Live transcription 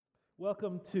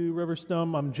Welcome to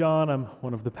Riverstone. I'm John. I'm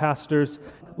one of the pastors.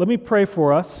 Let me pray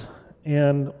for us,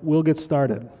 and we'll get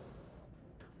started.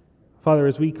 Father,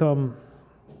 as we come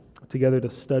together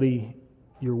to study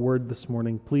your word this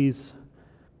morning, please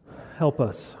help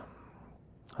us.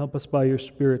 Help us by your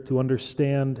Spirit to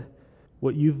understand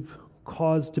what you've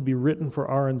caused to be written for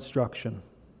our instruction,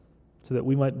 so that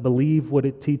we might believe what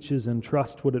it teaches and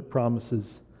trust what it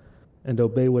promises and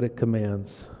obey what it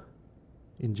commands.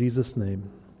 In Jesus' name.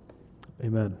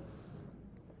 Amen.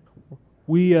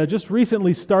 We just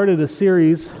recently started a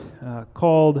series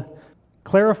called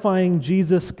Clarifying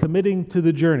Jesus Committing to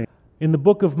the Journey in the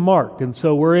book of Mark. And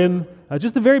so we're in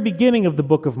just the very beginning of the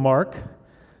book of Mark,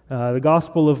 the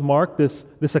Gospel of Mark, this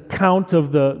account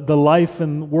of the life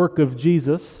and work of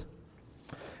Jesus.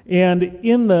 And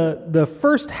in the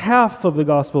first half of the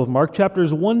Gospel of Mark,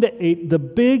 chapters 1 to 8, the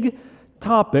big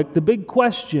topic, the big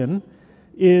question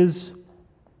is,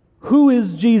 who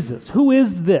is Jesus? Who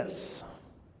is this?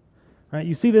 Right?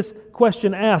 You see this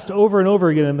question asked over and over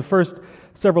again in the first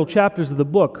several chapters of the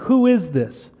book. Who is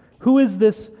this? Who is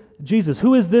this Jesus?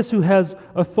 Who is this who has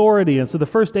authority? And so the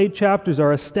first 8 chapters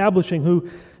are establishing who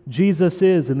Jesus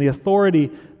is and the authority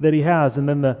that he has. And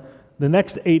then the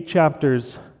next 8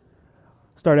 chapters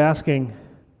start asking,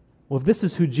 well, if this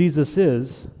is who Jesus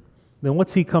is, then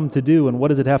what's he come to do and what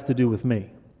does it have to do with me?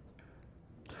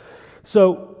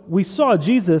 So we saw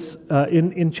Jesus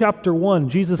in chapter 1.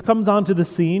 Jesus comes onto the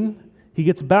scene. He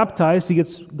gets baptized. He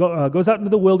goes out into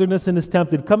the wilderness and is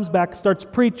tempted, comes back, starts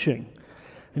preaching.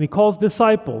 And he calls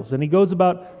disciples, and he goes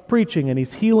about preaching, and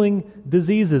he's healing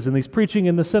diseases, and he's preaching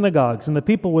in the synagogues. And the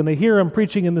people, when they hear him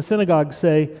preaching in the synagogues,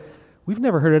 say, we've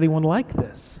never heard anyone like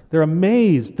this. They're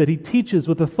amazed that he teaches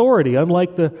with authority,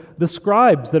 unlike the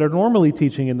scribes that are normally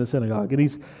teaching in the synagogue. And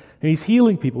he's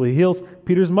healing people. He heals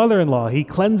Peter's mother-in-law. He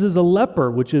cleanses a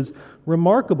leper, which is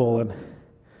remarkable. And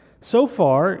so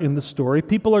far in the story,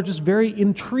 people are just very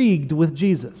intrigued with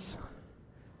Jesus.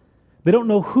 They don't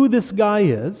know who this guy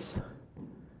is,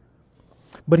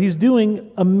 but he's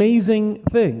doing amazing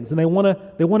things, and they want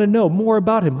to know more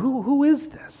about him. Who is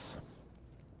this?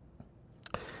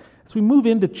 As we move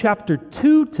into chapter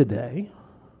 2 today,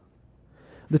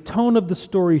 the tone of the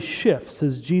story shifts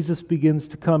as Jesus begins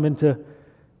to come into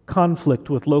conflict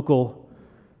with local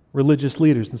religious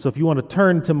leaders. And so if you want to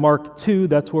turn to Mark 2,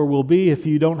 that's where we'll be. If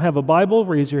you don't have a Bible,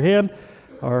 raise your hand.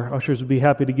 Our ushers would be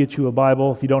happy to get you a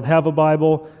Bible. If you don't have a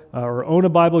Bible or own a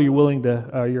Bible,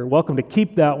 you're welcome to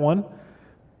keep that one.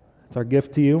 It's our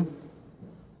gift to you.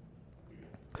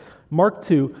 Mark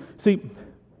 2. See,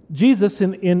 Jesus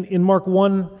in Mark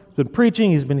 1 has been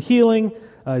preaching, he's been healing,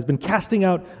 he's been casting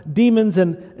out demons,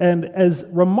 and as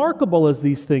remarkable as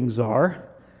these things are,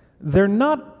 they're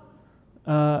not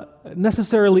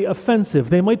necessarily offensive.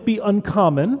 They might be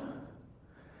uncommon,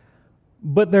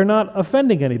 but they're not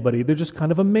offending anybody. They're just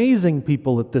kind of amazing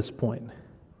people at this point.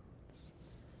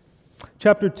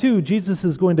 Chapter 2, Jesus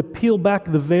is going to peel back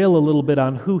the veil a little bit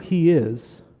on who he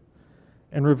is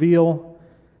and reveal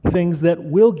things that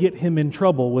will get him in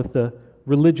trouble with the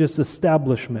religious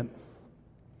establishment.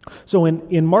 So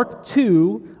in Mark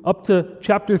 2, up to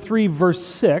chapter 3, verse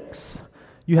 6,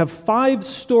 you have 5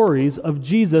 stories of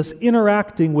Jesus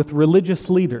interacting with religious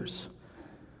leaders.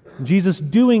 Jesus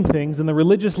doing things and the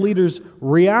religious leaders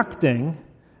reacting,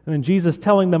 and then Jesus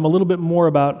telling them a little bit more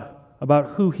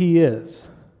about who he is.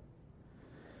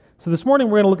 So this morning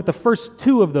we're going to look at the first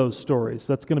 2 of those stories.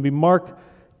 That's going to be Mark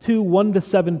 2, 1 to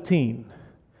 17.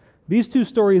 These 2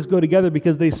 stories go together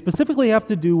because they specifically have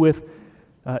to do with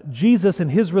Jesus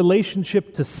and his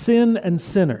relationship to sin and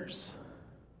sinners.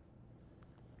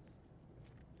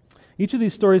 Each of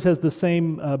these stories has the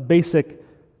same basic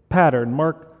pattern.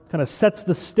 Mark kind of sets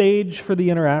the stage for the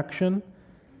interaction.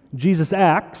 Jesus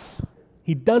acts.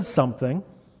 He does something.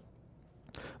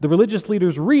 The religious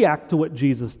leaders react to what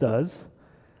Jesus does,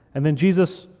 and then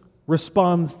Jesus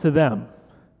responds to them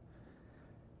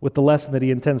with the lesson that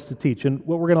he intends to teach. And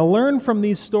what we're going to learn from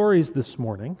these stories this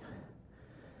morning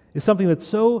is something that's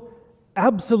so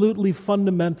absolutely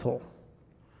fundamental,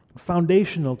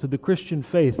 foundational to the Christian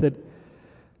faith, that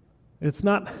it's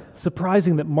not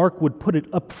surprising that Mark would put it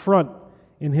up front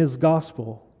in his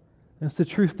gospel. And it's the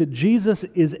truth that Jesus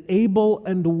is able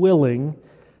and willing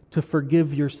to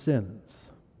forgive your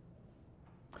sins.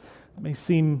 It may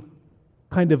seem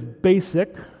kind of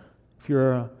basic if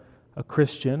you're a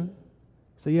Christian.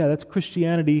 Say, yeah, that's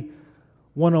Christianity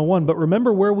 101. But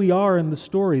remember where we are in the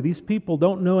story. These people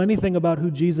don't know anything about who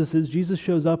Jesus is. Jesus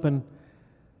shows up and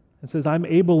says, I'm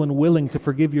able and willing to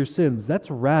forgive your sins.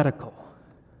 That's radical.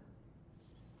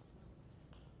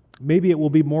 Maybe it will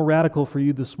be more radical for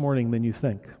you this morning than you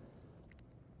think.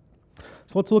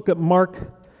 So let's look at Mark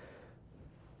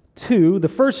 2. The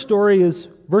first story is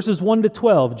verses 1 to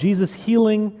 12, Jesus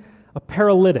healing a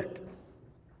paralytic.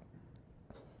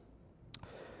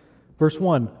 Verse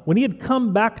 1, when he had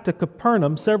come back to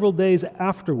Capernaum several days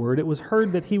afterward, it was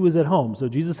heard that he was at home. So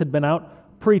Jesus had been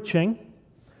out preaching,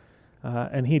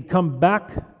 and he had come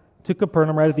back to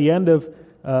Capernaum right at the end of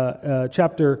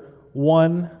chapter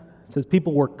 1. It says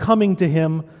people were coming to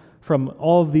him from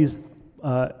all of these,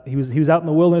 he was out in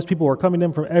the wilderness, people were coming to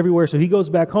him from everywhere, so he goes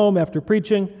back home after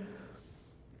preaching,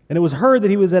 and it was heard that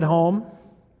he was at home,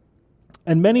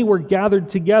 and many were gathered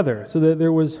together, so that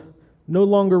there was no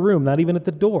longer room, not even at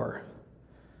the door.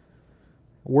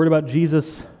 Word about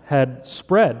Jesus had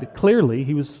spread. Clearly,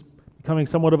 he was becoming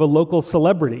somewhat of a local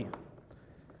celebrity.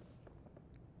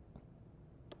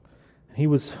 He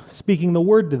was speaking the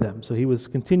word to them, so he was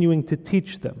continuing to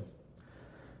teach them.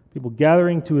 People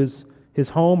gathering to his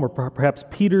home, or perhaps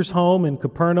Peter's home in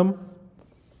Capernaum.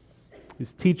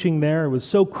 He's teaching there. It was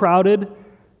so crowded,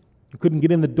 you couldn't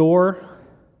get in the door.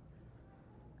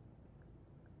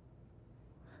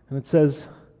 And it says,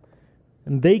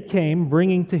 and they came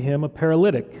bringing to him a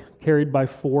paralytic carried by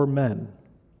 4 men.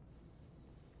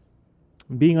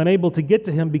 And being unable to get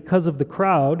to him because of the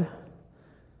crowd,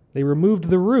 they removed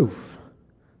the roof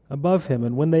above him,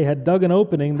 and when they had dug an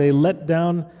opening, they let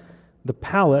down the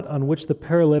pallet on which the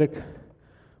paralytic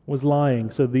was lying.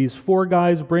 So these 4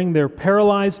 guys bring their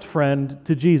paralyzed friend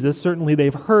to Jesus. Certainly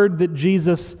they've heard that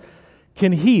Jesus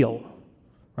can heal.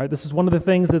 Right? This is one of the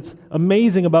things that's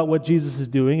amazing about what Jesus is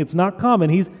doing. It's not common.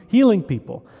 He's healing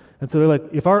people. And so they're like,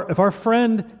 if our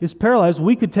friend is paralyzed,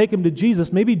 we could take him to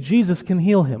Jesus. Maybe Jesus can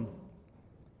heal him.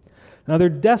 Now they're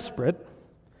desperate.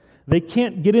 They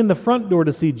can't get in the front door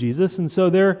to see Jesus, and so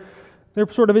they're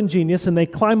sort of ingenious, and they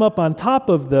climb up on top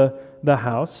of the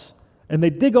house, and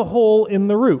they dig a hole in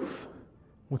the roof,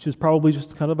 which is probably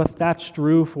just kind of a thatched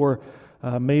roof or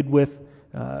made with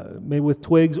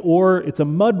twigs, or it's a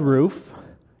mud roof.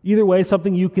 Either way,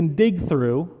 something you can dig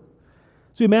through.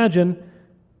 So imagine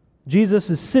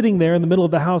Jesus is sitting there in the middle of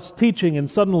the house teaching, and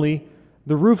suddenly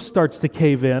the roof starts to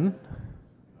cave in,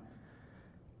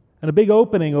 and a big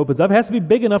opening opens up. It has to be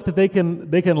big enough that they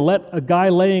can let a guy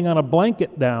laying on a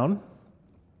blanket down.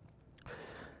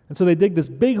 And so they dig this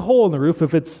big hole in the roof.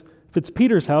 If it's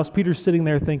Peter's house, Peter's sitting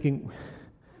there thinking,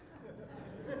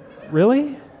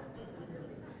 really?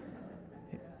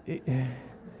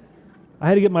 I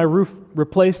had to get my roof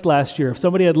replaced last year. If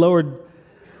somebody had lowered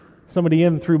somebody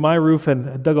in through my roof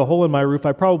and dug a hole in my roof,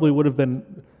 I probably would have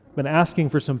been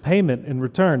asking for some payment in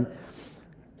return.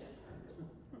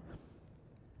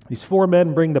 These 4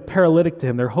 men bring the paralytic to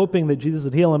him. They're hoping that Jesus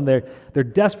would heal him. They're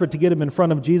desperate to get him in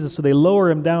front of Jesus, so they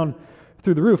lower him down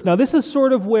through the roof. Now, this is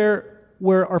sort of where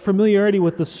our familiarity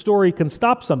with the story can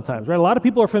stop sometimes, right? A lot of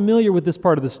people are familiar with this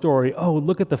part of the story. Oh,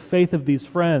 look at the faith of these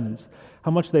friends,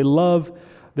 how much they love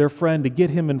their friend to get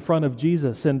him in front of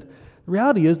Jesus. And the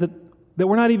reality is that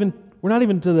we're not even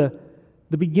to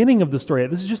the beginning of the story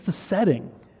yet. This is just the setting.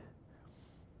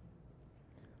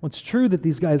 Well, it's true that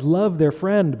these guys love their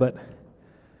friend, but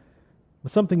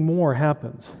something more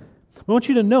happens. I want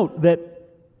you to note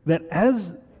that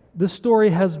as the story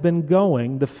has been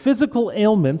going, the physical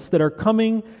ailments that are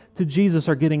coming to Jesus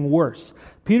are getting worse.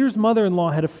 Peter's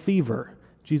mother-in-law had a fever.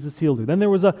 Jesus healed her. Then there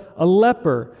was a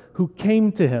leper who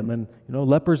came to him, and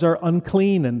lepers are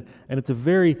unclean, and it's a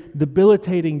very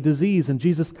debilitating disease, and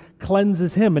Jesus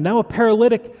cleanses him. And now a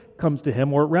paralytic comes to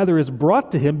him, or rather is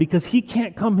brought to him because he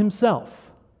can't come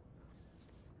himself.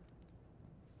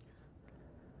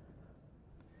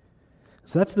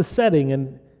 So that's the setting,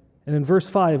 and in verse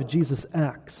 5, Jesus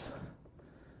acts.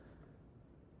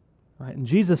 Right, and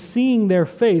Jesus, seeing their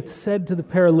faith, said to the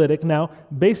paralytic, now,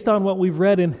 based on what we've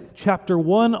read in chapter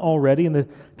 1 already, in the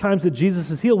times that Jesus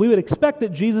is healed, we would expect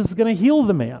that Jesus is going to heal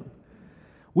the man.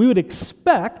 We would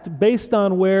expect, based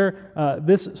on where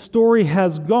this story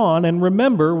has gone, and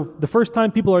remember, the first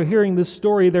time people are hearing this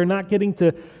story, they're not getting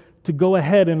to go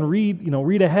ahead and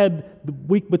read ahead the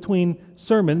week between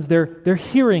sermons. They're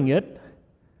hearing it,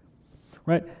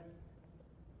 right?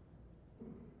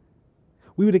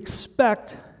 We would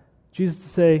expect Jesus to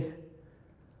say,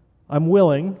 I'm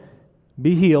willing,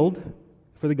 be healed,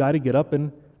 for the guy to get up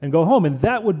and go home. And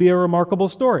that would be a remarkable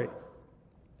story.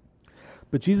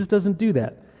 But Jesus doesn't do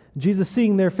that. Jesus,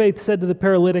 seeing their faith, said to the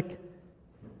paralytic,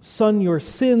 son, your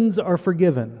sins are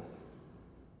forgiven.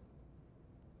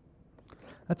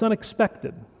 That's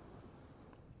unexpected.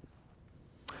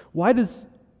 Why does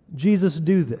Jesus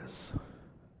do this?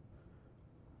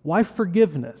 Why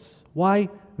forgiveness? Why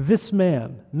this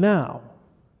man now?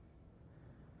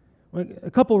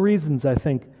 A couple reasons, I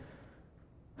think.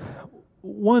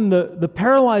 One, the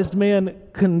paralyzed man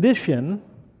condition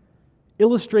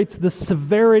illustrates the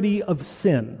severity of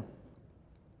sin.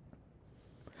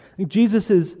 Jesus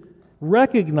is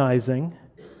recognizing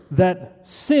that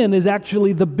sin is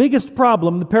actually the biggest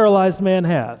problem the paralyzed man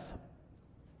has.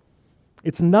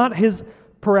 It's not his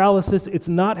paralysis, it's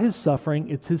not his suffering,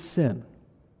 it's his sin.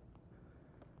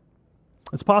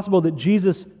 It's possible that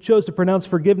Jesus chose to pronounce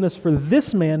forgiveness for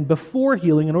this man before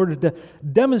healing in order to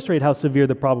demonstrate how severe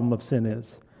the problem of sin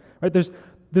is. Right?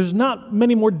 There's not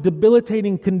many more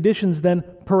debilitating conditions than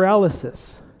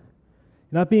paralysis.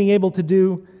 Not being able to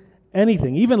do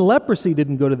anything. Even leprosy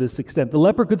didn't go to this extent. The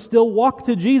leper could still walk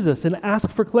to Jesus and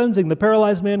ask for cleansing. The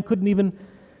paralyzed man couldn't even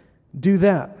do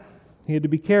that. He had to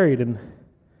be carried. And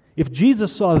if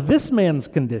Jesus saw this man's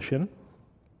condition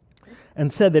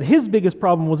and said that his biggest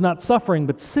problem was not suffering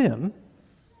but sin,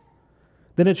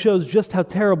 then it shows just how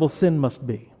terrible sin must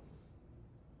be.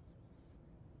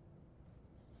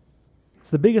 It's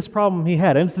the biggest problem he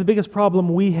had, and it's the biggest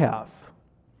problem we have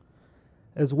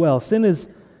as well. Sin is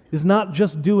not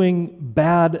just doing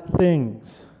bad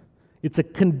things. It's a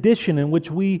condition in which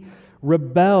we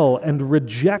rebel and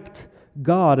reject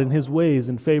God and His ways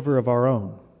in favor of our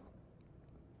own.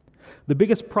 The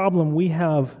biggest problem we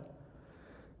have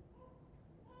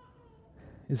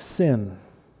is sin.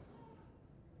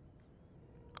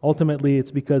 Ultimately,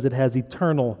 it's because it has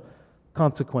eternal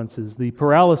consequences. The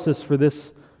paralysis for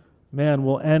this man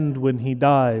will end when he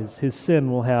dies. His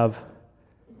sin will have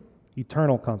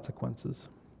eternal consequences.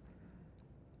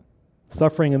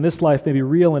 Suffering in this life may be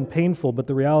real and painful, but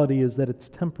the reality is that it's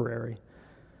temporary.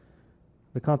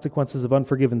 The consequences of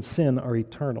unforgiven sin are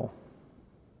eternal.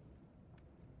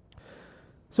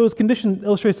 So his condition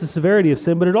illustrates the severity of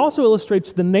sin, but it also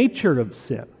illustrates the nature of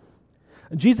sin.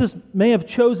 Jesus may have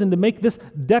chosen to make this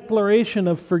declaration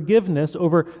of forgiveness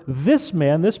over this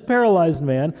man, this paralyzed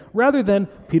man, rather than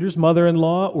Peter's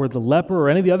mother-in-law or the leper or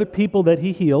any of the other people that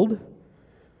he healed,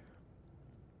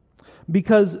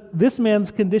 because this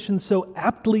man's condition so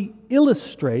aptly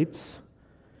illustrates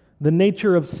the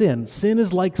nature of sin. Sin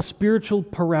is like spiritual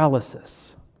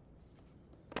paralysis.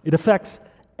 It affects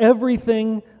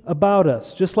everything about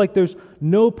us, just like there's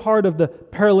no part of the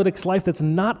paralytic's life that's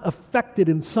not affected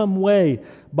in some way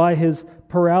by his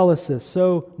paralysis,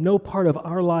 so no part of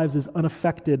our lives is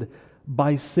unaffected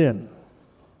by sin.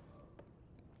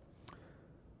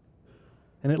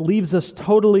 And it leaves us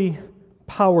totally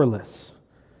powerless.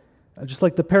 Just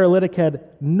like the paralytic had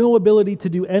no ability to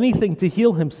do anything to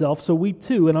heal himself, so we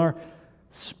too, in our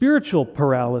spiritual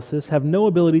paralysis, have no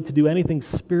ability to do anything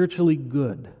spiritually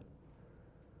good,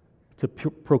 to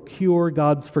procure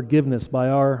God's forgiveness by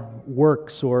our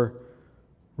works or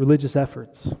religious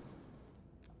efforts.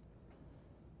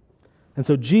 And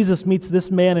so Jesus meets this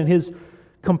man in his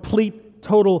complete,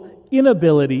 total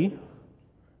inability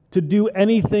to do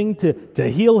anything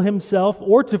to heal himself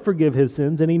or to forgive his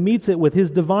sins, and he meets it with his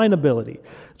divine ability.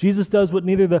 Jesus does what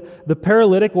neither the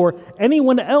paralytic or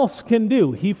anyone else can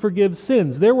do. He forgives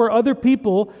sins. There were other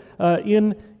people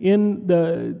in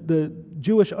the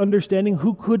Jewish understanding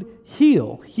who could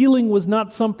heal. Healing was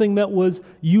not something that was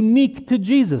unique to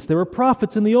Jesus. There were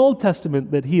prophets in the Old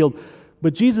Testament that healed,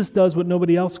 but Jesus does what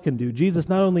nobody else can do. Jesus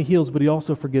not only heals, but he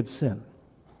also forgives sin.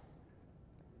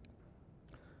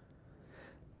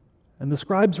 And the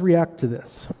scribes react to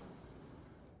this.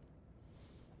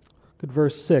 Look at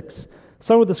verse 6.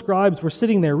 Some of the scribes were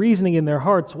sitting there reasoning in their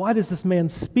hearts, "Why does this man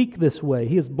speak this way?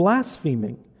 He is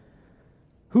blaspheming.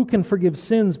 Who can forgive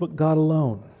sins but God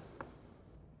alone?"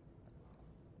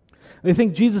 They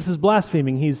think Jesus is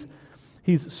blaspheming. He's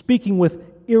speaking with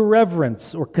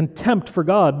irreverence or contempt for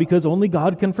God because only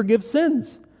God can forgive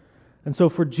sins. And so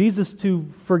for Jesus to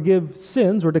forgive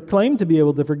sins or to claim to be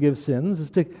able to forgive sins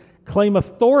is to claim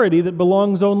authority that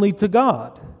belongs only to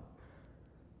God.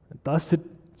 And thus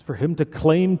it's for him to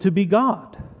claim to be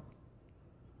God.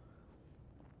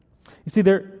 You see,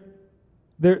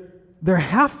 they're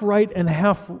half right and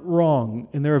half wrong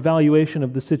in their evaluation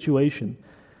of the situation.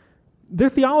 Their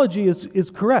theology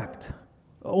is correct.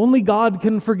 Only God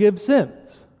can forgive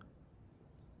sins.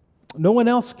 No one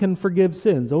else can forgive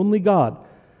sins, only God.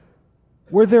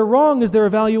 Where they're wrong is their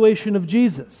evaluation of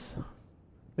Jesus.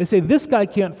 They say, this guy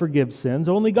can't forgive sins,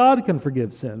 only God can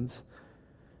forgive sins.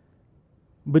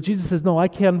 But Jesus says, no, I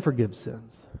can forgive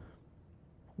sins.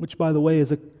 Which, by the way,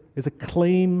 is a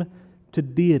claim to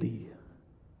deity.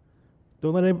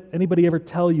 Don't let anybody ever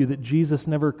tell you that Jesus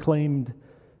never claimed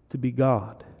to be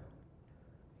God.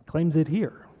 He claims it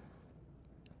here.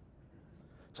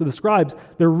 So the scribes,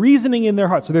 they're reasoning in their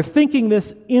hearts. So they're thinking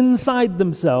this inside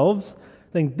themselves,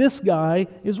 saying, this guy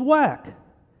is whack.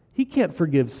 He can't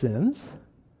forgive sins.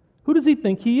 Who does he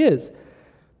think he is?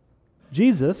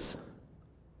 Jesus,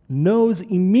 knows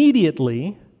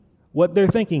immediately what they're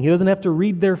thinking. He doesn't have to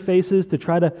read their faces to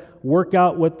try to work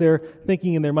out what they're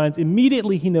thinking in their minds.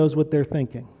 Immediately he knows what they're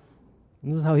thinking.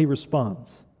 And this is how he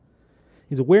responds.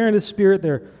 He's aware in his spirit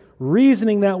they're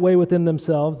reasoning that way within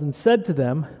themselves, and said to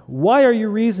them, "Why are you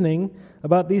reasoning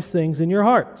about these things in your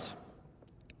hearts?"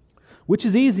 Which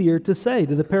is easier to say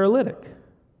to the paralytic?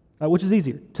 Which is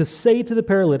easier, to say to the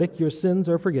paralytic, "Your sins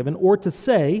are forgiven," or to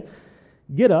say,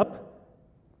 "Get up,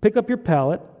 pick up your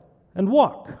pallet, and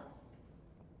walk"?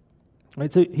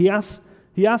 Right, so he asks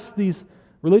these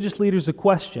religious leaders a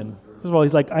question. First of all,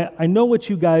 he's like, I know what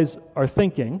you guys are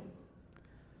thinking.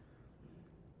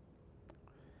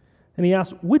 And he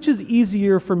asks, which is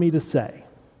easier for me to say?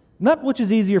 Not which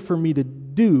is easier for me to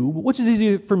do, but which is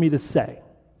easier for me to say?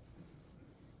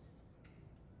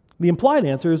 The implied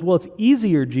answer is, well, it's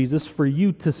easier, Jesus, for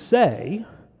you to say,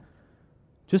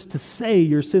 just to say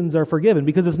your sins are forgiven,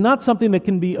 because it's not something that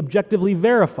can be objectively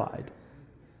verified.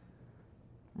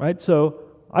 Right? So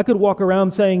I could walk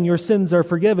around saying your sins are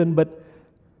forgiven, but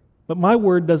my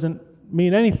word doesn't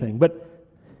mean anything. But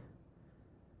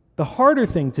the harder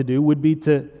thing to do would be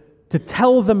to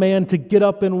tell the man to get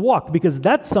up and walk, because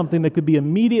that's something that could be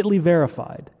immediately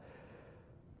verified,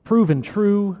 proven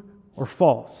true or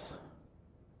false.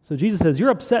 So Jesus says, you're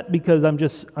upset because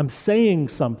I'm saying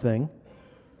something. It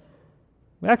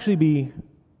would actually be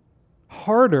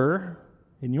harder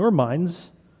in your minds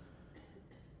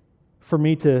for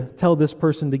me to tell this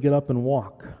person to get up and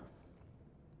walk.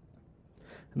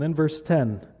 And then verse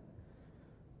 10.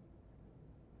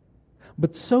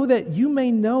 But so that you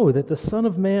may know that the Son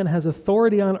of Man has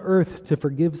authority on earth to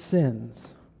forgive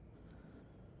sins,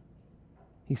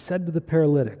 he said to the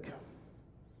paralytic,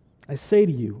 I say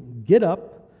to you, get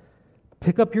up,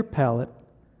 pick up your pallet,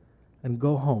 and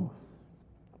go home.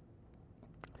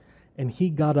 And he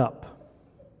got up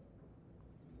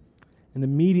and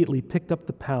immediately picked up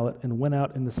the pallet and went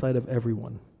out in the sight of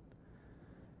everyone,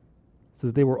 so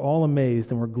that they were all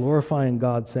amazed and were glorifying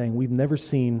God, saying, we've never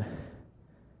seen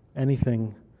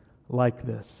anything like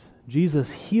this.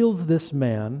 Jesus heals this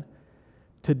man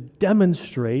to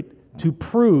demonstrate, to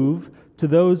prove to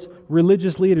those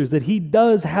religious leaders that he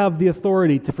does have the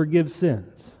authority to forgive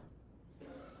sins.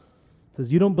 He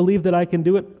says, you don't believe that I can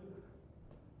do it?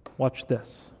 Watch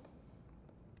this.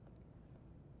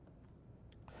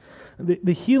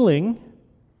 The healing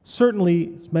certainly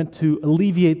is meant to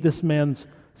alleviate this man's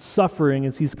suffering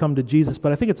as he's come to Jesus,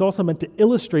 but I think it's also meant to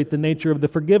illustrate the nature of the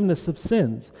forgiveness of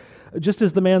sins. Just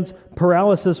as the man's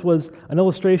paralysis was an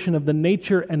illustration of the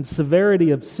nature and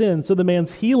severity of sin, so the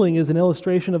man's healing is an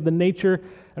illustration of the nature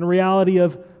and reality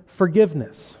of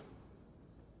forgiveness.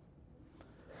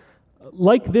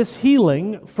 Like this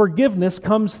healing, forgiveness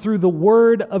comes through the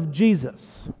word of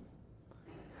Jesus.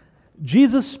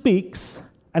 Jesus speaks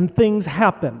and things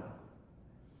happen.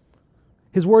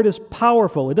 His word is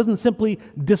powerful. It doesn't simply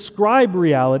describe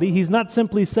reality. He's not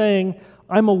simply saying,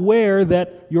 I'm aware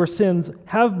that your sins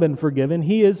have been forgiven.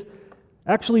 He is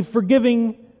actually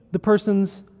forgiving the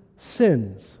person's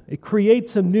sins. It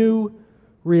creates a new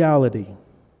reality.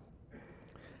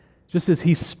 Just as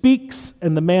he speaks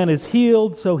and the man is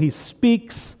healed, so he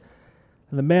speaks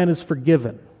and the man is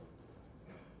forgiven.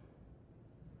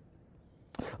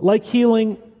 Like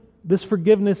healing, this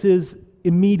forgiveness is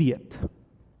immediate.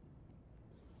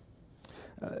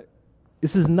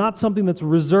 This is not something that's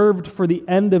reserved for the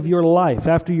end of your life,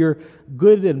 after your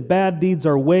good and bad deeds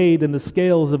are weighed in the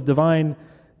scales of divine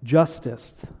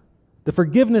justice. The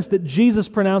forgiveness that Jesus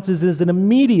pronounces is an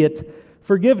immediate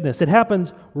forgiveness. It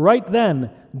happens right then.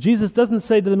 Jesus doesn't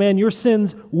say to the man, your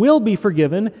sins will be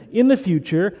forgiven in the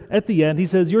future. At the end, he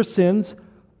says, your sins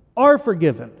are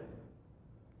forgiven.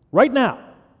 Right now.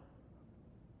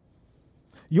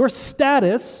 Your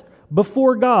status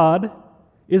before God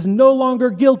is no longer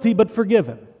guilty but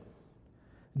forgiven.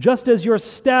 Just as your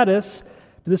status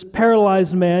to this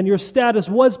paralyzed man, your status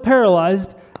was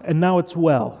paralyzed and now it's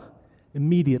well,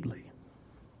 immediately.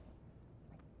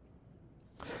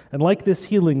 And like this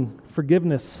healing,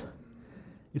 forgiveness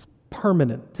is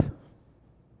permanent.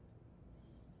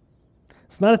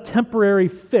 It's not a temporary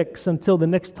fix until the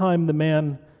next time the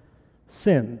man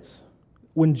sins.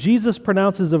 When Jesus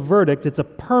pronounces a verdict, it's a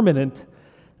permanent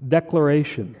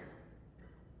declaration.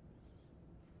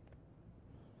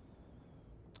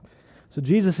 So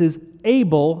Jesus is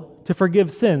able to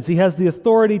forgive sins. He has the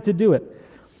authority to do it.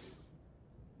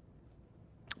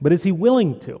 But is he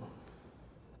willing to?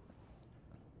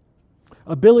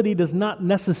 Ability does not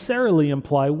necessarily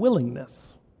imply willingness.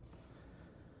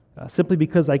 Simply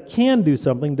because I can do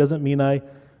something doesn't mean I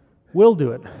will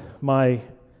do it. My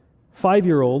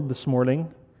 5-year-old this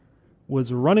morning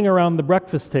was running around the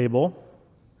breakfast table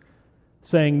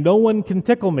saying, "No one can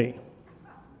tickle me,"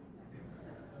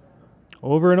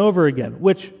 over and over again,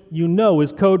 which you know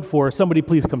is code for, "Somebody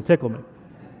please come tickle me."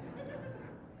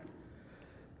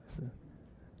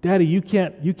 "Daddy, you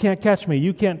can't catch me,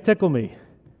 you can't tickle me."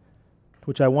 To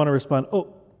which I want to respond, "Oh,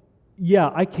 yeah,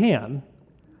 I can.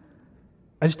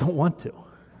 I just don't want to."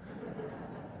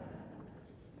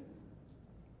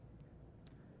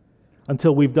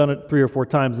 Until we've done it 3 or 4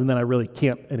 times, and then I really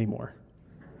can't anymore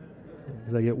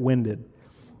because I get winded.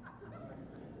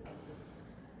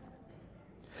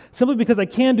 Simply because I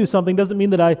can do something doesn't mean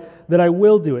that I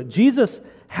will do it. Jesus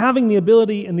having the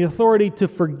ability and the authority to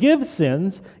forgive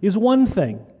sins is one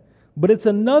thing, but it's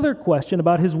another question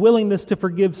about his willingness to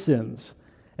forgive sins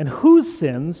and whose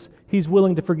sins he's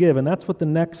willing to forgive. And that's what the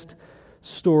next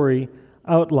story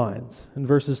outlines in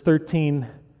verses 13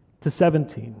 to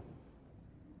 17.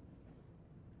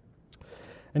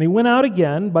 "And he went out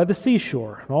again by the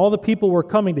seashore, and all the people were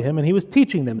coming to him, and he was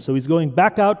teaching them." So he's going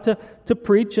back out to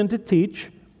preach and to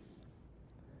teach.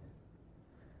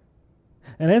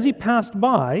 "And as he passed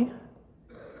by,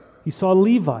 he saw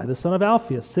Levi, the son of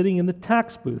Alphaeus, sitting in the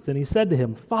tax booth, and he said to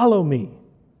him, 'Follow me.'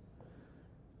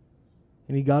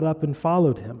 And he got up and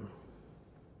followed him."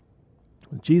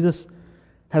 Jesus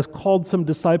has called some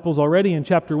disciples already in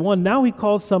chapter 1. Now he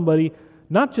calls somebody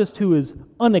not just who is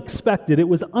unexpected. It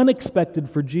was unexpected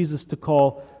for Jesus to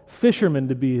call fishermen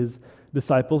to be his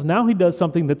disciples. Now he does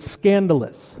something that's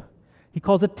scandalous. He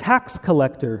calls a tax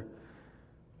collector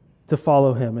to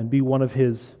follow him and be one of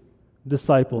his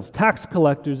disciples. Tax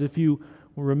collectors, if you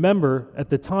remember, at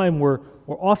the time were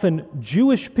often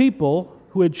Jewish people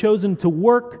who had chosen to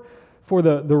work for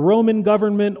the Roman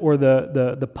government or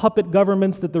the puppet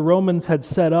governments that the Romans had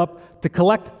set up to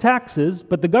collect taxes,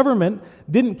 but the government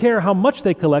didn't care how much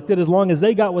they collected as long as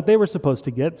they got what they were supposed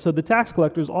to get. So the tax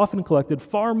collectors often collected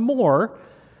far more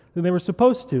than they were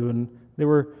supposed to, and they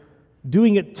were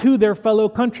doing it to their fellow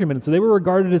countrymen, so they were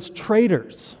regarded as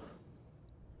traitors.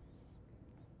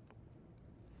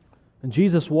 And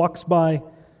Jesus walks by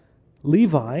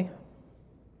Levi,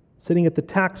 sitting at the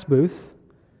tax booth,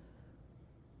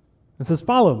 and says,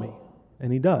 "Follow me."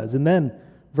 And he does. And then,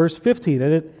 verse 15,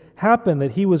 "And it happened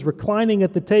that he was reclining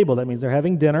at the table," that means they're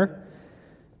having dinner,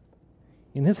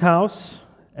 "in his house,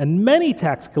 and many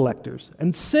tax collectors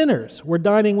and sinners were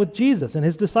dining with Jesus and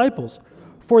his disciples.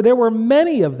 For there were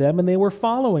many of them, and they were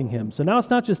following him." So now it's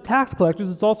not just tax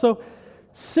collectors, it's also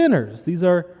sinners. These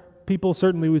are people,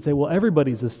 certainly we would say, well,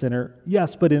 everybody's a sinner.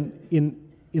 Yes, but in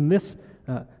this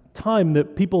time, the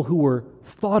people who were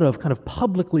thought of kind of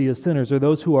publicly as sinners are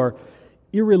those who are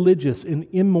irreligious and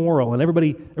immoral, and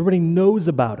everybody knows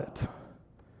about it.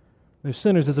 They're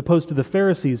sinners as opposed to the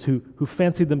Pharisees who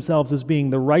fancied themselves as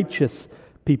being the righteous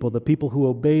people, the people who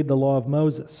obeyed the law of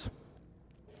Moses.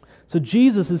 So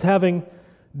Jesus is having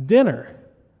dinner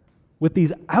with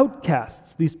these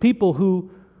outcasts, these people who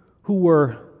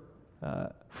were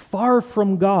far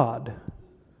from God,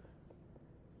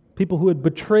 people who had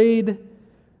betrayed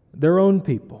their own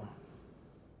people.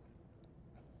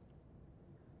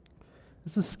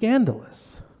 This is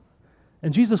scandalous.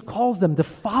 And Jesus calls them to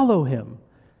follow him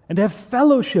and to have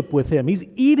fellowship with him. He's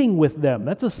eating with them.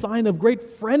 That's a sign of great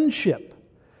friendship,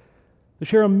 to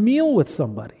share a meal with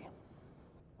somebody.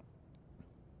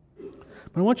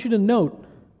 But I want you to note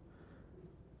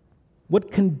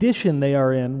what condition they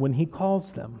are in when he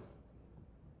calls them.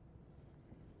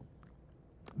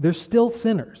 They're still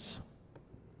sinners.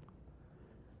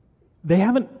 They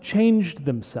haven't changed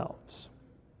themselves.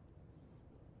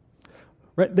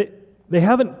 Right? They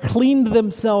haven't cleaned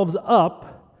themselves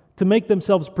up to make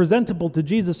themselves presentable to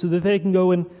Jesus so that they can go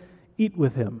and eat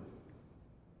with him.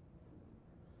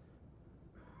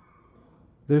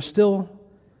 They're still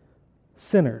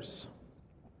sinners.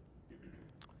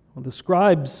 Well, the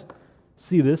scribes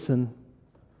see this and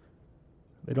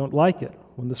they don't like it.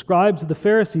 When the scribes of the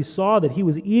Pharisees saw that he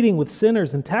was eating with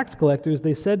sinners and tax collectors,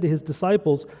 they said to his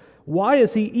disciples, "Why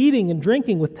is he eating and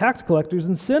drinking with tax collectors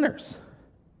and sinners?"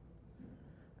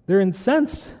 They're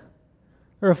incensed.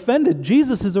 They're offended.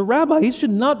 Jesus is a rabbi. He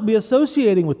should not be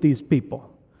associating with these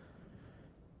people.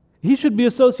 He should be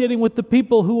associating with the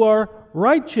people who are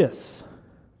righteous,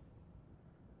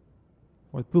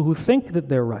 or people who think that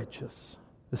they're righteous,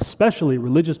 especially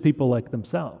religious people like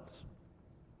themselves.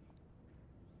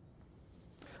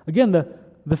 Again,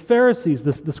 the Pharisees,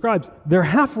 the scribes, they're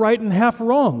half right and half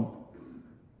wrong.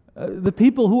 The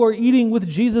people who are eating with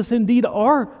Jesus indeed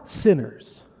are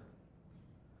sinners.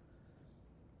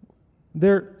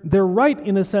 They're right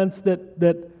in a sense that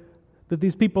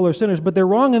these people are sinners, but they're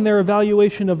wrong in their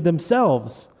evaluation of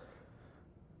themselves.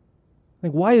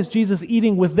 Like, why is Jesus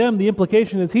eating with them? The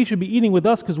implication is he should be eating with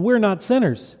us because we're not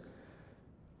sinners.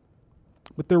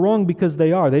 But they're wrong because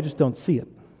they are. They just don't see it.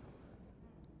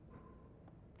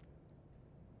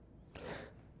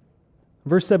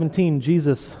 Verse 17,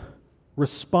 Jesus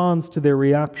responds to their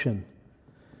reaction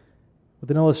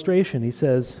with an illustration. He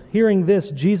says, hearing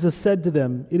this, Jesus said to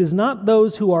them, "It is not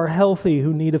those who are healthy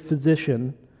who need a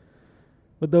physician,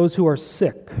 but those who are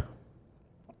sick."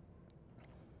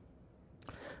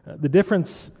 The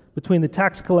difference between the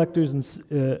tax collectors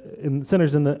and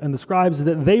sinners and the scribes is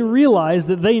that they realize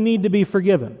that they need to be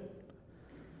forgiven.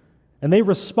 And they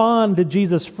respond to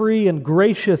Jesus' free and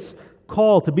gracious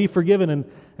call to be forgiven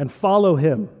and follow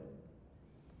Him.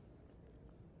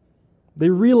 They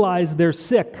realize they're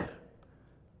sick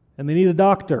and they need a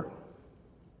doctor.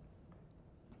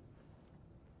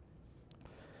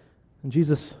 And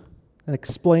Jesus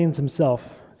explains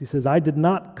Himself. He says, "I did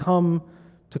not come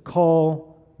to call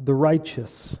the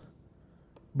righteous,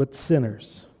 but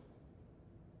sinners."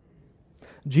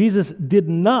 Jesus did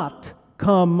not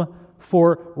come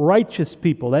for righteous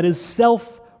people, that is,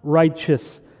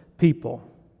 self-righteous people.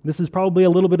 This is probably a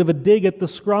little bit of a dig at the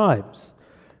scribes.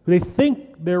 They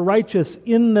think they're righteous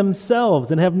in themselves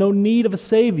and have no need of a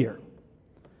Savior.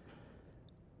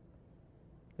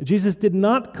 Jesus did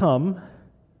not come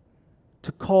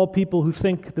to call people who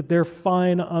think that they're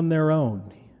fine on their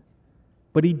own.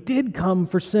 But He did come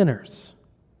for sinners.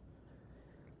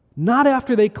 Not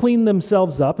after they cleaned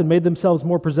themselves up and made themselves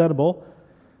more presentable.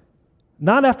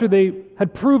 Not after they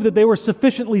had proved that they were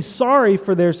sufficiently sorry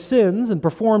for their sins and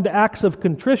performed acts of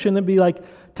contrition. It'd be like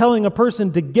telling a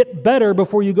person to get better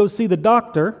before you go see the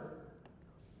doctor.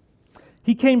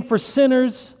 He came for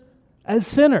sinners as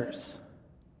sinners.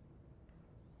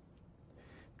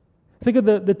 Think of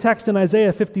the text in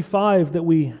Isaiah 55 that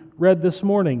we read this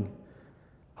morning.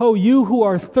 "Oh, you who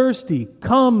are thirsty,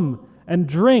 come and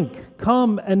drink.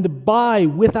 Come and buy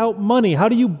without money." How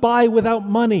do you buy without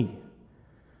money?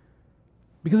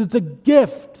 Because it's a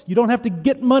gift. You don't have to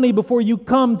get money before you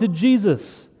come to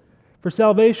Jesus for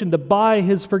salvation, to buy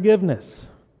His forgiveness.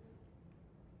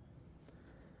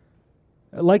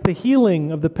 Like the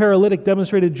healing of the paralytic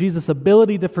demonstrated Jesus'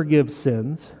 ability to forgive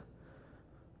sins,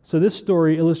 so this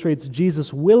story illustrates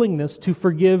Jesus' willingness to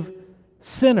forgive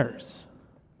sinners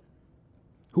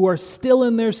who are still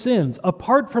in their sins,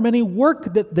 apart from any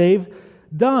work that they've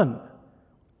done,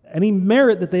 any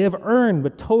merit that they have earned,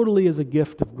 but totally as a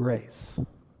gift of grace.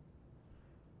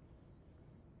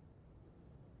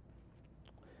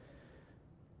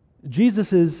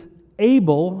 Jesus is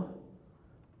able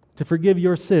to forgive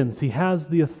your sins. He has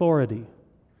the authority.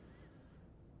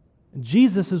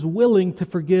 Jesus is willing to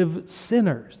forgive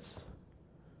sinners,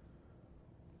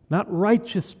 not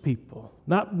righteous people,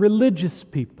 not religious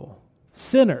people.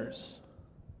 Sinners.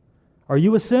 Are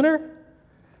you a sinner?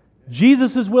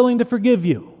 Jesus is willing to forgive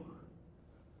you.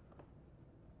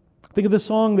 Think of the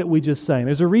song that we just sang.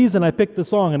 There's a reason I picked the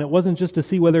song, and it wasn't just to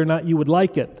see whether or not you would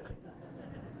like it.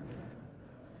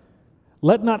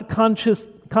 "Let not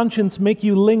conscience make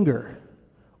you linger,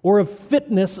 or of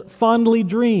fitness fondly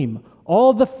dream."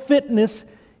 All the fitness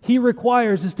He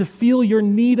requires is to feel your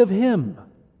need of Him.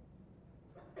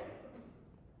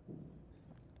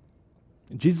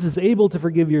 Jesus is able to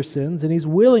forgive your sins, and He's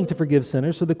willing to forgive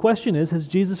sinners. So the question is, has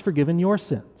Jesus forgiven your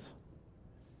sins?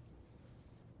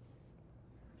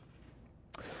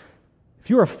 If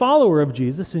you're a follower of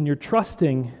Jesus and you're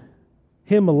trusting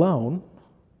Him alone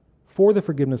for the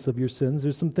forgiveness of your sins,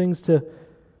 there's some things to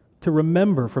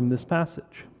remember from this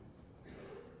passage.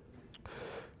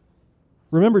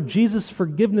 Remember, Jesus'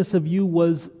 forgiveness of you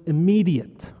was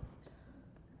immediate.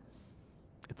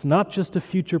 It's not just a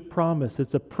future promise,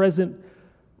 it's a present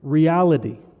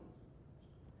reality.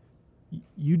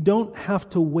 You don't have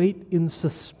to wait in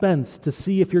suspense to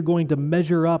see if you're going to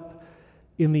measure up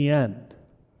in the end.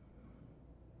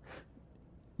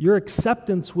 Your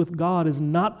acceptance with God is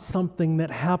not something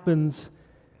that happens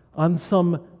on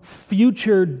some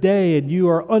future day and you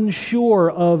are unsure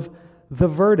of the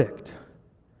verdict.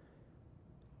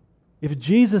 If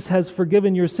Jesus has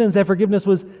forgiven your sins, that forgiveness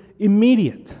was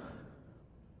immediate.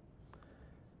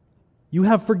 You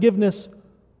have forgiveness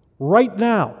right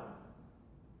now.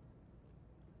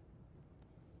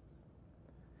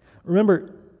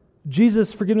 Remember,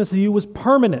 Jesus' forgiveness of you was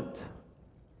permanent.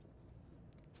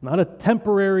 It's not a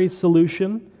temporary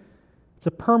solution. It's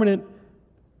a permanent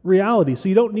reality. So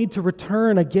you don't need to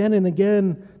return again and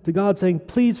again to God saying,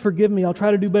 "Please forgive me. I'll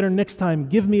try to do better next time.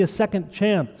 Give me a second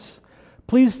chance."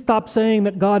 Please stop saying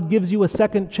that God gives you a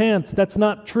second chance. That's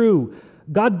not true.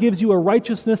 God gives you a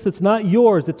righteousness that's not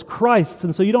yours. It's Christ's.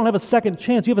 And so you don't have a second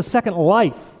chance. You have a second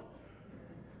life.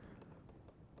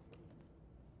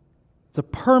 It's a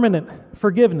permanent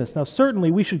forgiveness. Now,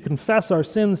 certainly we should confess our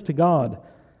sins to God.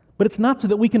 But it's not so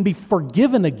that we can be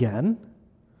forgiven again,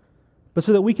 but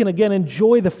so that we can again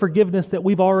enjoy the forgiveness that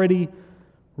we've already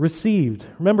received.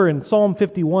 Remember in Psalm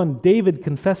 51, David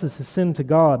confesses his sin to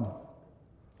God.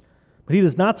 But he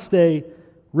does not say,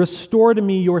 "Restore to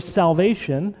me your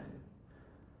salvation,"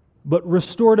 but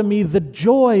 "Restore to me the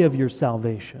joy of your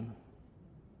salvation."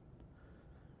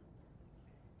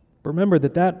 But remember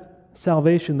that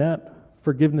salvation, that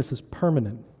forgiveness is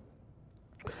permanent.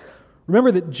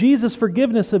 Remember that Jesus'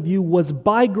 forgiveness of you was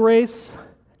by grace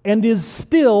and is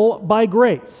still by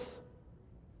grace.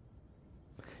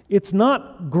 It's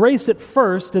not grace at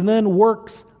first and then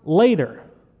works later,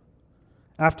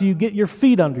 after you get your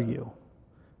feet under you,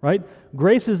 right?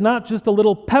 Grace is not just a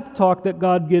little pep talk that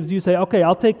God gives you. Say, okay,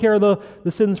 I'll take care of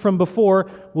the sins from before.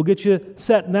 We'll get you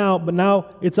set now, but now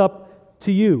it's up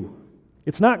to you.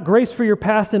 It's not grace for your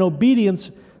past and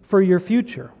obedience for your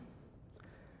future.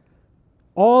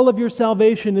 All of your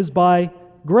salvation is by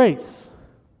grace.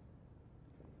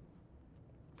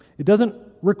 It doesn't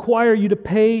require you to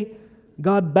pay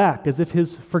God back as if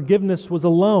His forgiveness was a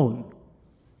loan.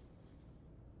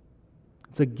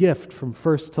 It's a gift from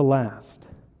first to last.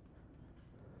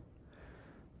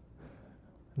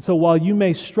 And so while you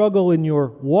may struggle in your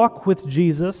walk with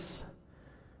Jesus,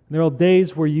 there are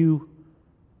days where you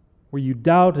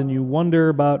doubt and you wonder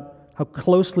about how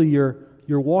closely you're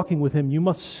walking with Him, you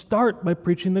must start by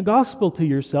preaching the gospel to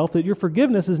yourself that your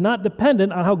forgiveness is not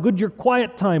dependent on how good your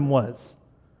quiet time was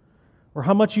or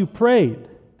how much you prayed.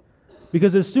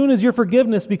 Because as soon as your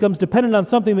forgiveness becomes dependent on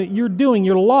something that you're doing,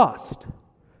 you're lost.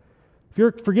 If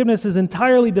your forgiveness is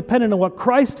entirely dependent on what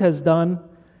Christ has done,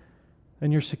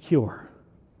 then you're secure.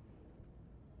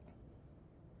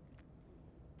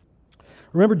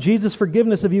 Remember, Jesus'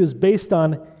 forgiveness of you is based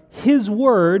on His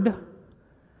word,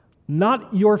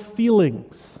 not your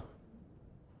feelings.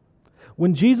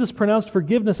 When Jesus pronounced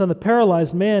forgiveness on the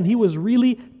paralyzed man, He was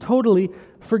really totally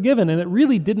forgiven, and it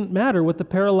really didn't matter what the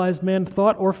paralyzed man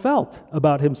thought or felt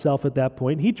about himself at that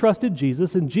point. He trusted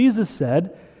Jesus, and Jesus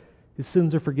said, his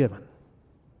sins are forgiven.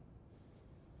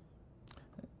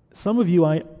 Some of you,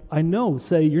 I know,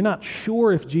 say you're not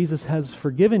sure if Jesus has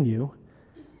forgiven you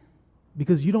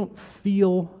because you don't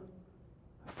feel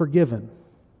forgiven.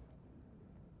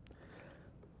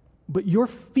 But your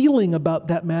feeling about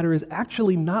that matter is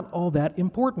actually not all that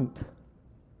important.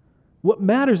 What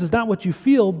matters is not what you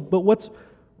feel, but what's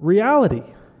reality.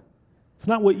 It's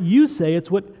not what you say,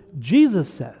 it's what Jesus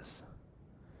says.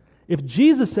 If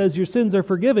Jesus says your sins are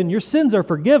forgiven, your sins are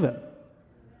forgiven.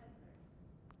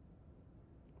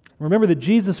 Remember that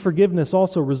Jesus' forgiveness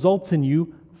also results in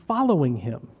you following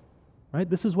Him. Right?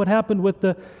 This is what happened with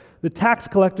the tax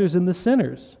collectors and the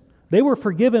sinners. They were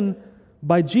forgiven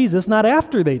by Jesus, not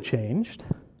after they changed,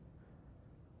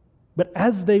 but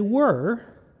as they were.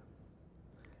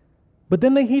 But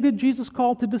then they heeded Jesus'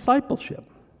 call to discipleship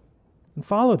and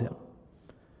followed Him.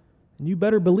 And you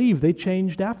better believe they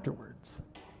changed afterwards.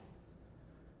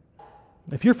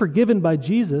 If you're forgiven by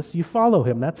Jesus, you follow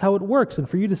Him. That's how it works. And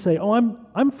for you to say, oh,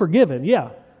 I'm forgiven.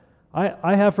 Yeah,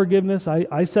 I have forgiveness.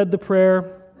 I said the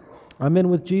prayer. I'm in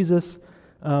with Jesus.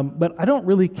 But I don't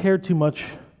really care too much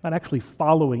about actually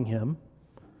following Him.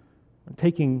 I'm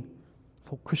taking this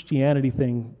whole Christianity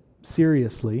thing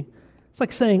seriously. It's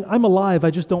like saying, I'm alive, I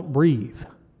just don't breathe.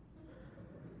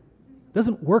 It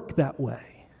doesn't work that way.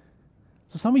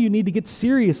 So some of you need to get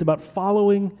serious about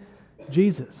following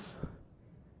Jesus.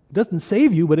 It doesn't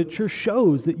save you, but it sure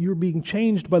shows that you're being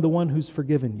changed by the one who's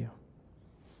forgiven you.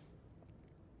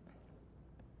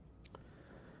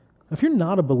 If you're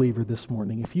not a believer this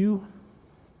morning, if you're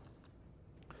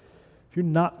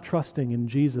not trusting in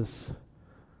Jesus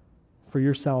for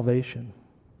your salvation,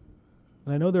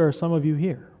 and I know there are some of you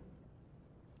here,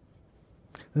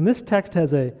 then this text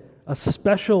has a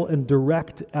special and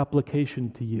direct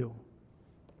application to you.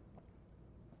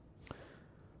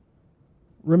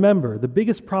 Remember, the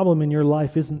biggest problem in your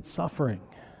life isn't suffering,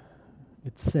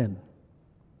 it's sin.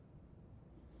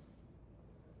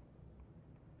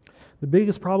 The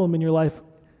biggest problem in your life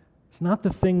is not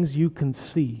the things you can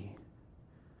see.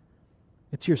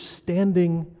 It's your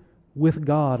standing with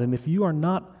God. And if you are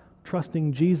not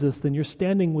trusting Jesus, then your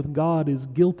standing with God is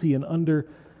guilty and under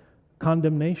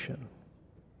condemnation.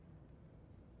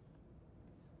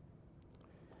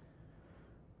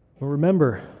 But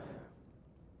remember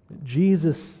that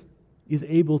Jesus is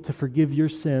able to forgive your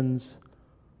sins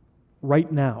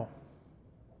right now.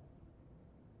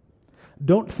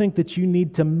 Don't think that you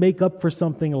need to make up for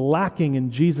something lacking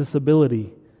in Jesus'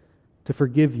 ability to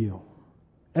forgive you.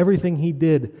 Everything He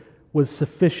did was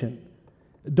sufficient.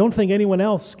 Don't think anyone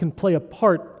else can play a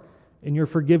part in your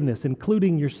forgiveness,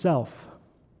 including yourself.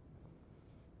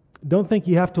 Don't think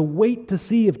you have to wait to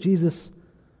see if Jesus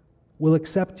will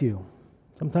accept you.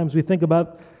 Sometimes we think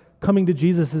about coming to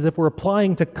Jesus as if we're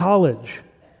applying to college.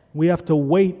 We have to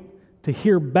wait to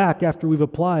hear back after we've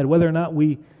applied whether or not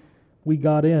we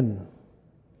got in.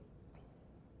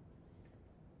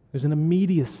 There's an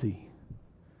immediacy.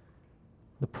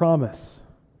 The promise.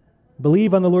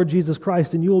 Believe on the Lord Jesus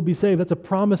Christ and you will be saved. That's a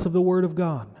promise of the Word of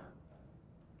God.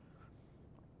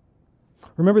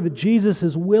 Remember that Jesus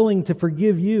is willing to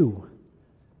forgive you.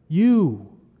 You,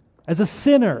 as a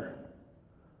sinner.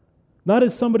 Not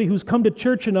as somebody who's come to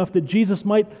church enough that Jesus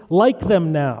might like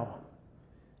them now.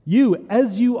 You,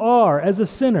 as you are, as a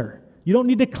sinner. You don't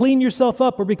need to clean yourself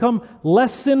up or become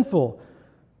less sinful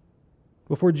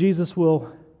before Jesus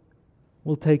will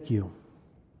take you.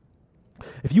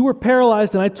 If you were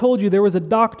paralyzed and I told you there was a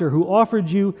doctor who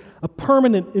offered you a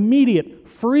permanent, immediate,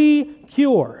 free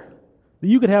cure that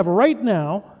you could have right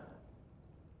now,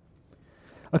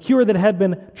 a cure that had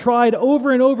been tried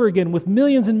over and over again with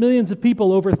millions and millions of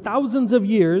people over thousands of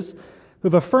years who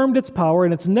have affirmed its power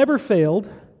and it's never failed,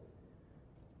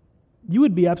 you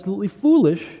would be absolutely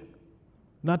foolish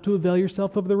not to avail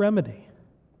yourself of the remedy.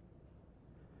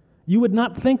 You would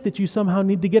not think that you somehow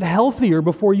need to get healthier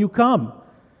before you come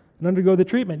and undergo the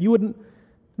treatment. You wouldn't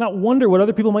not wonder what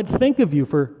other people might think of you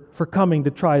for coming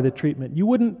to try the treatment. You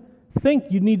wouldn't think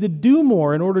you need to do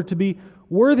more in order to be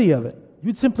worthy of it.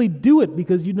 You'd simply do it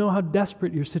because you know how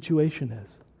desperate your situation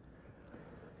is.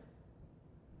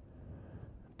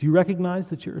 Do you recognize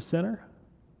that you're a sinner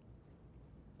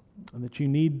and that you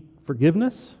need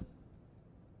forgiveness?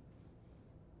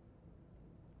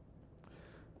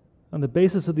 On the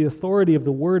basis of the authority of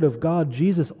the Word of God,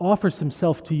 Jesus offers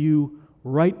Himself to you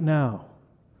right now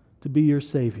to be your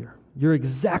Savior. You're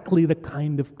exactly the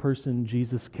kind of person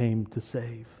Jesus came to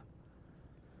save.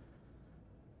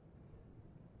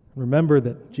 Remember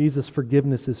that Jesus'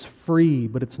 forgiveness is free,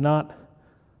 but it's not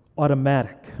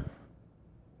automatic.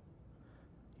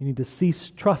 You need to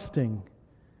cease trusting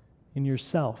in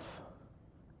yourself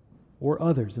or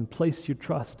others and place your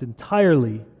trust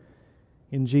entirely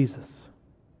in Jesus.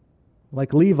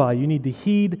 Like Levi, you need to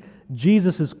heed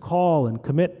Jesus' call and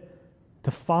commit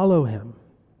to follow Him.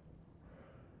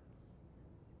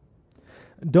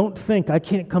 Don't think, I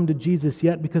can't come to Jesus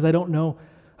yet because I don't know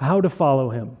how to follow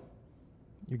Him.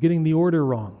 You're getting the order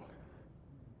wrong.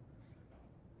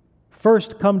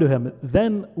 First come to Him,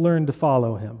 then learn to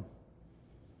follow Him.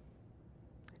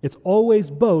 It's always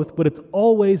both, but it's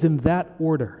always in that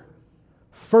order.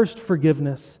 First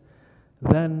forgiveness,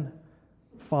 then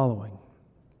following.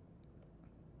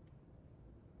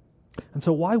 And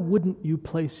so why wouldn't you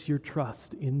place your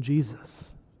trust in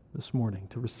Jesus this morning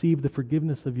to receive the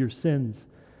forgiveness of your sins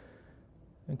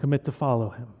and commit to follow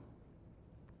Him?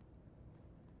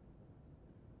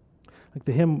 Like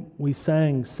the hymn we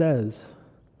sang says,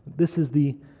 this is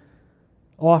the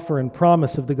offer and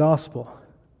promise of the gospel.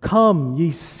 Come,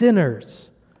 ye sinners,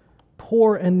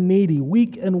 poor and needy,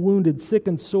 weak and wounded, sick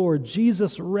and sore,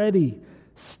 Jesus ready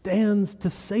stands to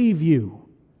save you.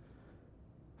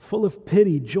 Full of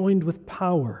pity, joined with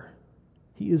power.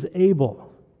 He is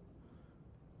able.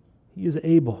 He is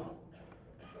able.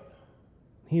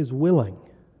 He is willing.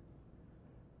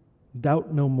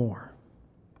 Doubt no more.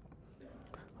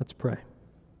 Let's pray.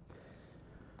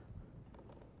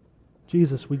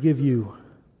 Jesus, we give you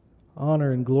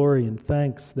honor and glory and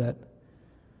thanks that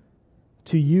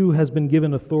to you has been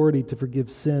given authority to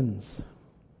forgive sins.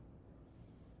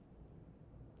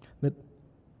 That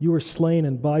you were slain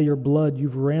and by your blood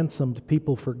you've ransomed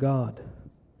people for God.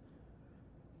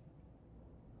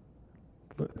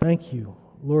 Thank you,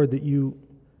 Lord, that you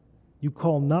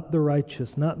call not the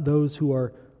righteous, not those who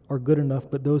are good enough,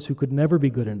 but those who could never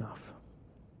be good enough.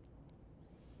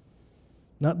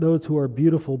 Not those who are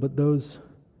beautiful, but those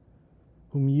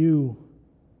whom you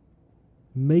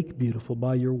make beautiful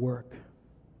by your work.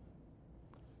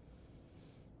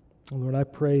 Lord, I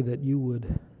pray that you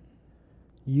would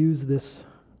use this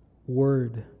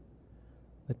word,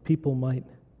 that people might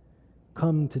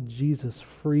come to Jesus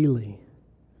freely,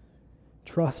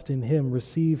 trust in Him,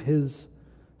 receive His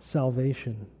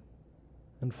salvation,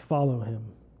 and follow Him.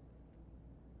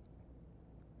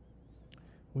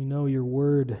 We know your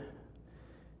word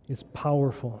is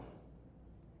powerful.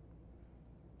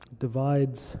 It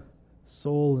divides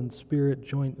soul and spirit,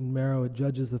 joint and marrow. It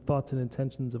judges the thoughts and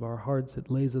intentions of our hearts. It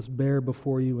lays us bare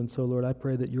before you. And so, Lord, I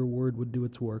pray that your word would do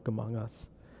its work among us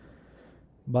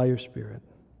by your Spirit.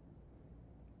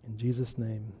 In Jesus'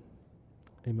 name,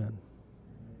 amen.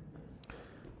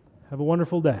 Have a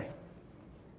wonderful day.